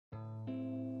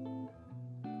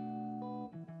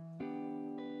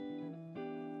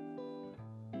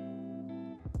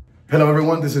Hello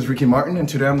everyone, this is Ricky Martin, and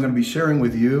today I'm going to be sharing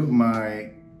with you my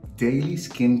daily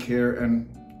skincare and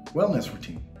wellness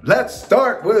routine. Let's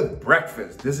start with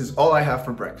breakfast. This is all I have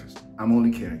for breakfast. I'm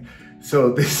only kidding.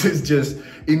 So this is just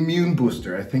immune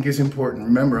booster. I think it's important.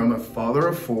 Remember, I'm a father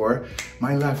of 4.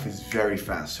 My life is very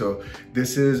fast. So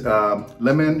this is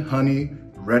lemon, honey,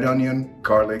 red onion,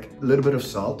 garlic, a little bit of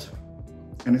salt,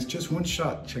 and it's just 1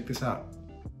 shot. Check this out.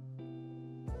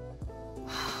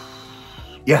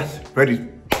 Yes, ready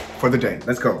for the day.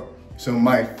 Let's go. So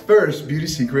my first beauty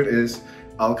secret is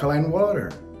alkaline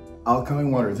water.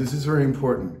 Alkaline water, this is very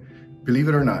important. Believe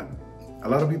it or not, a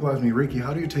lot of people ask me, Ricky,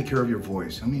 how do you take care of your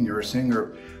voice? I mean, you're a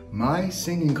singer. My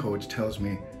singing coach tells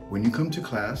me, when you come to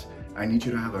class, I need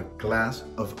you to have a glass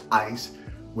of ice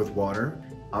with water.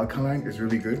 Alkaline is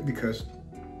really good because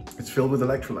it's filled with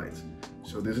electrolytes.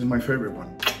 So this is my favorite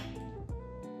one.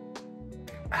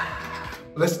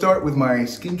 Let's start with my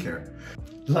skincare.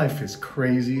 Life is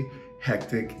crazy,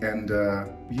 hectic, and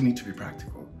you need to be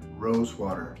practical. Rose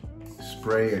water,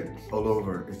 spray it all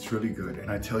over. It's really good, and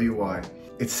I tell you why.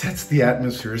 It sets the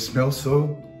atmosphere. It smells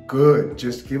so good.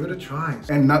 Just give it a try.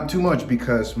 And not too much,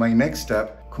 because my next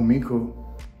step,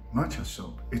 Kumiko matcha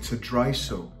soap. It's a dry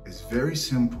soap. It's very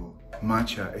simple.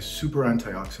 Matcha is super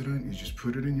antioxidant. You just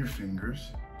put it in your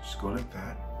fingers. Just go like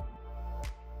that.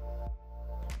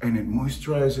 And it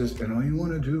moisturizes, and all you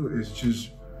want to do is just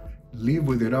leave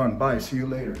with it on. Bye, see you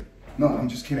later. No, I'm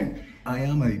just kidding. I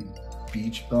am a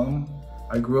beach bum.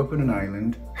 I grew up in an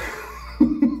island.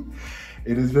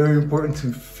 It is very important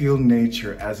to feel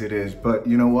nature as it is, but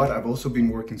you know what? I've also been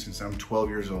working since I'm 12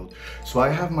 years old. So I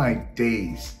have my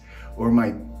days or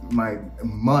my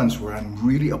months where I'm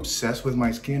really obsessed with my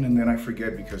skin, and then I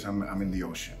forget because I'm in the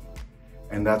ocean.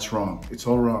 And that's wrong. It's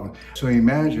all wrong. So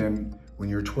imagine when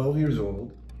you're 12 years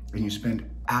old and you spend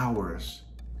hours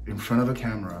in front of a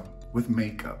camera with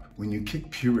makeup. When you kick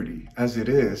puberty, as it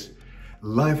is,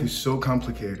 life is so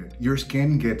complicated. Your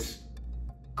skin gets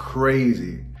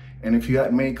crazy. And if you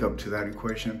add makeup to that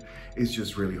equation, it's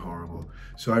just really horrible.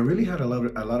 So I really had a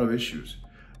lot of issues.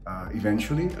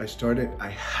 Eventually, I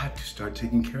had to start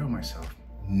taking care of myself.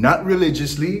 Not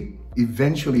religiously,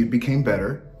 eventually it became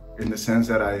better in the sense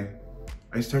that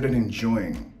I started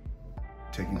enjoying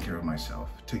taking care of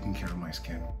myself, taking care of my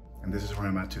skin. And this is where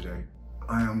I'm at today.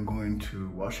 I am going to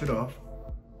wash it off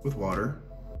with water.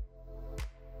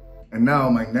 And now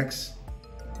my next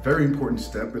very important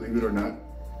step, believe it or not,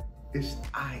 is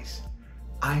ice.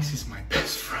 Ice is my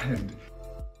best friend.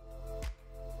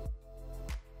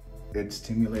 It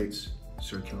stimulates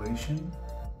circulation.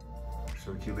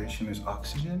 Circulation is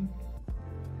oxygen.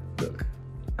 Look,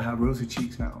 I have rosy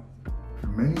cheeks now. For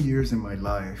many years in my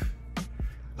life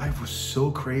was so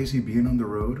crazy being on the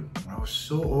road. I was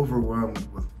so overwhelmed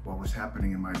with what was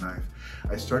happening in my life.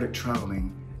 I started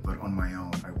traveling, but on my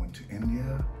own. I went to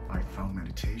India, I found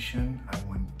meditation, I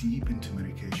went deep into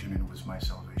medication, and it was my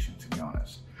salvation, to be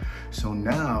honest. So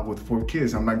now with 4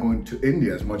 kids, I'm not going to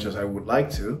India as much as I would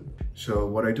like to. So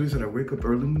what I do is that I wake up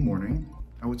early in the morning,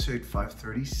 I would say at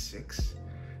 5:36,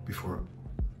 before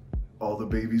all the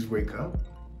babies wake up.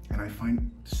 And I find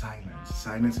silence.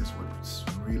 Silence is what's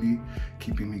really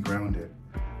keeping me grounded.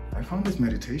 I found this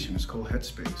meditation, it's called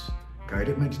Headspace.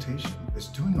 Guided meditation. It's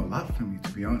doing a lot for me,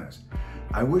 to be honest.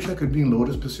 I wish I could be in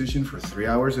lotus position for 3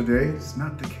 hours a day. It's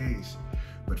not the case.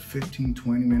 But 15,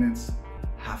 20 minutes,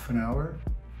 half an hour,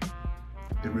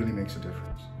 it really makes a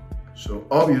difference. So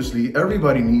obviously,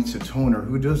 everybody needs a toner.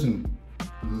 Who doesn't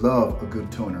love a good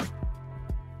toner?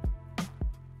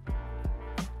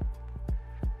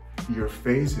 Your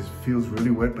face feels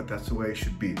really wet, but that's the way it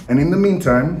should be. And in the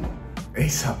meantime,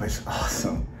 ASAP is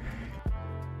awesome.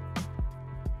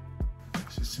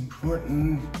 It's just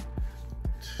important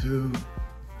to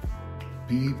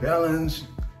be balanced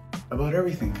about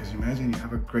everything, because imagine you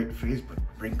have a great face, but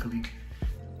wrinkly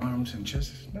arms and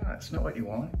chest. It's not what you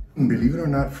want. Believe it or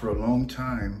not, for a long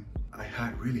time, I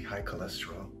had really high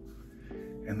cholesterol.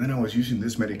 And then I was using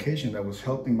this medication that was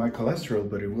helping my cholesterol,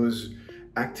 but it was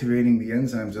activating the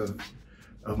enzymes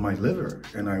of my liver.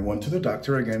 And I went to the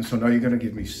doctor again. So now you're gonna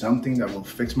give me something that will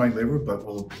fix my liver, but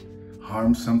will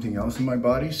harm something else in my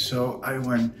body. So I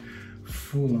went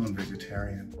full-on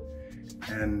vegetarian.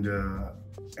 And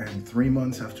 3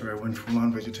 months after I went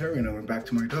full-on vegetarian, I went back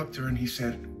to my doctor and he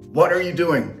said, "What are you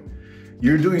doing?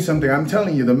 You're doing something. I'm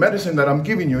telling you, the medicine that I'm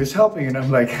giving you is helping." And I'm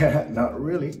like, not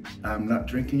really. I'm not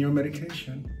drinking your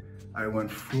medication. I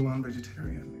went full-on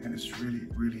vegetarian, and it's really,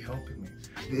 really helping me.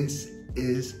 This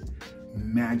is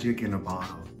magic in a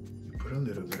bottle. You put a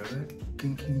little bit of it,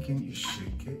 king, you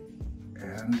shake it,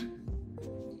 and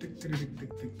the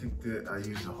I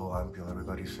use the whole ampoule,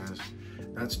 everybody says.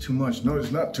 That's too much. No,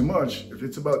 it's not too much. If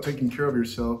it's about taking care of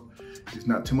yourself, it's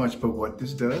not too much. But what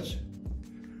this does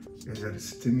is that it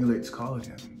stimulates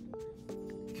collagen.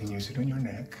 You can use it on your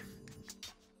neck.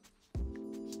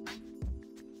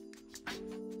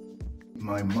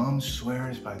 My mom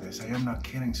swears by this. I am not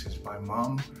kidding, sis. My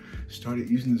mom started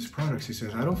using this product. She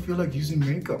says, I don't feel like using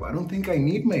makeup. I don't think I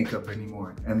need makeup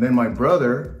anymore. And then my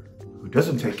brother, who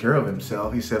doesn't take care of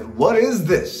himself, he said, what is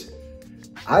this?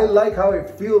 I like how I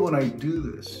feel when I do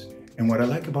this. And what I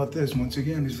like about this, once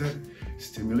again, is that it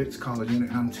stimulates collagen.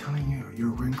 And I'm telling you, your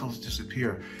wrinkles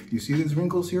disappear. You see these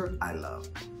wrinkles here? I love.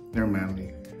 They're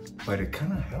manly, but it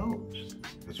kind of helps.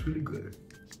 It's really good.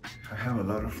 I have a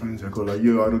lot of friends that go like,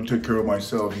 yo, I don't take care of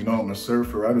myself. You know, I'm a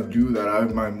surfer. I don't do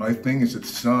that. My thing is the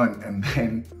sun. And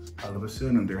then all of a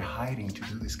sudden they're hiding to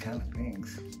do these kind of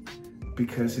things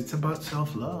because it's about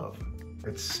self-love.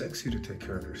 It's sexy to take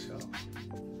care of yourself,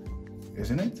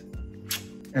 isn't it?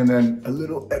 And then a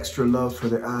little extra love for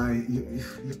the eye.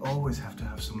 You always have to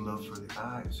have some love for the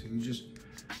eye. So you just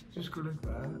go like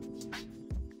that.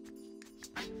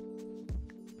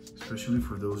 Especially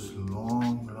for those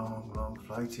long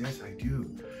flights. Yes, I do.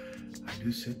 I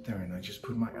do sit there and I just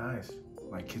put my eyes.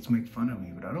 My kids make fun of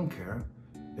me, but I don't care.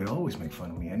 They always make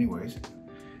fun of me anyways.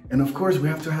 And of course, we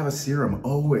have to have a serum.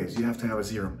 Always, you have to have a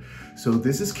serum. So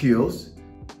this is Kiehl's.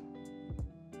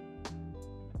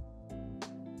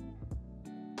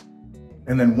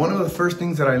 And then one of the first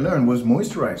things that I learned was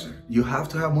moisturizer. You have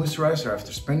to have moisturizer.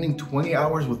 After spending 20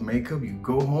 hours with makeup, you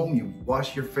go home, you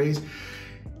wash your face,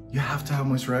 you have to have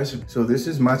moisturizer. So this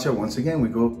is matcha. Once again, we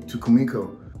go to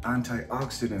Kumiko.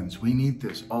 Antioxidants, we need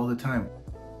this all the time.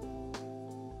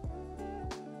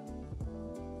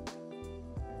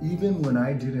 Even when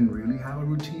I didn't really have a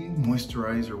routine,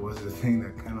 moisturizer was the thing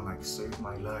that kind of like saved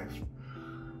my life.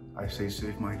 I say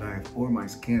saved my life or my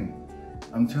skin.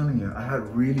 I'm telling you, I had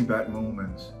really bad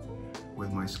moments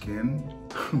with my skin.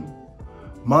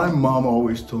 My mom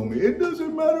always told me, it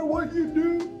doesn't matter what you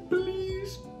do,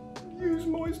 please use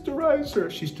moisturizer.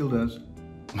 She still does.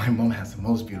 My mom has the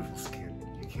most beautiful skin.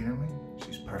 You kidding me?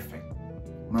 She's perfect.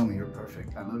 Mommy, you're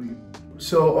perfect. I love you.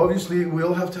 So obviously we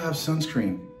all have to have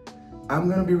sunscreen. I'm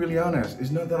gonna be really honest.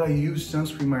 It's not that I use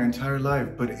sunscreen my entire life,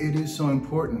 but it is so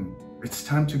important. It's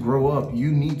time to grow up.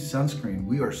 You need sunscreen.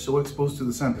 We are so exposed to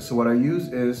the sun. So what I use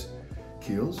is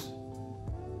Kiehl's,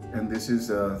 and this is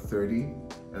 30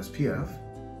 SPF.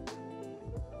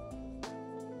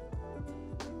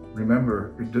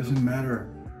 Remember, it doesn't matter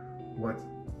what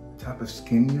type of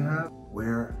skin you have,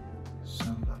 wear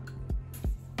sunblock.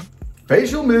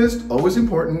 Facial mist, always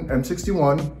important,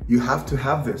 M61. You have to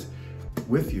have this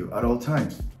with you at all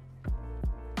times.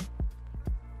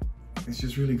 It's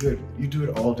just really good. You do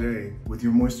it all day with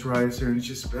your moisturizer and it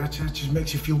just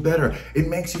makes you feel better. It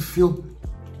makes you feel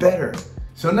better.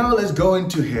 So now let's go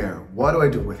into hair. What do I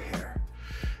do with hair?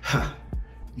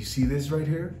 You see this right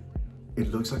here?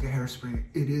 It looks like a hairspray.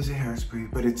 It is a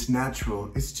hairspray, but it's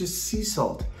natural. It's just sea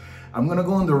salt. I'm gonna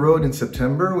go on the road in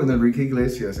September with Enrique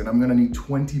Iglesias and I'm gonna need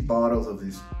 20 bottles of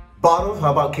these. Bottles?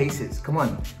 How about cases? Come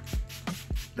on.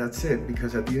 That's it,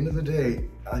 because at the end of the day,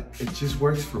 it just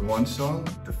works for one song,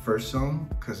 the first song,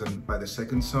 because by the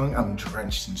second song, I'm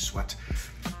drenched in sweat.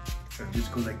 So I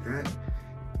just go like that.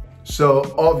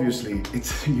 So obviously,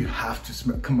 you have to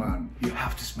smell, come on, you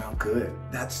have to smell good.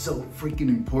 That's so freaking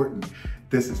important.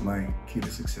 This is my key to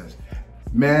success.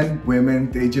 Men,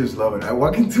 women, they just love it. I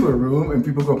walk into a room and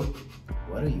people go,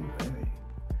 what are you wearing?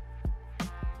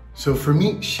 So for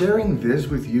me, sharing this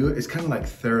with you is kind of like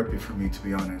therapy for me, to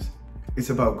be honest. It's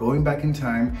about going back in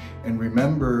time and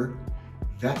remember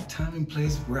that time and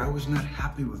place where I was not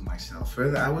happy with myself,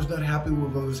 where I was not happy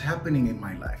with what was happening in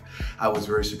my life. I was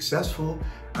very successful.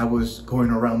 I was going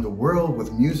around the world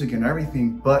with music and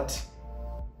everything, but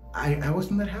I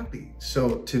wasn't that happy.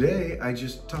 So today I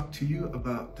just talked to you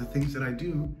about the things that I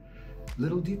do,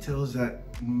 little details that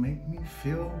make me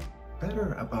feel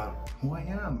better about who I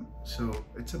am. So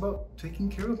it's about taking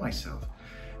care of myself,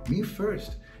 me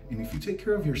first. And if you take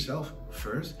care of yourself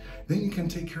first, then you can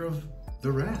take care of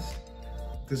the rest.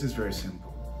 This is very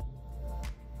simple.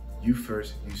 You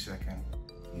first, you second,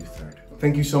 you third.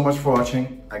 Thank you so much for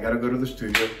watching. I gotta go to the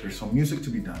studio. There's some music to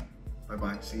be done.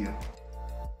 Bye-bye, see ya.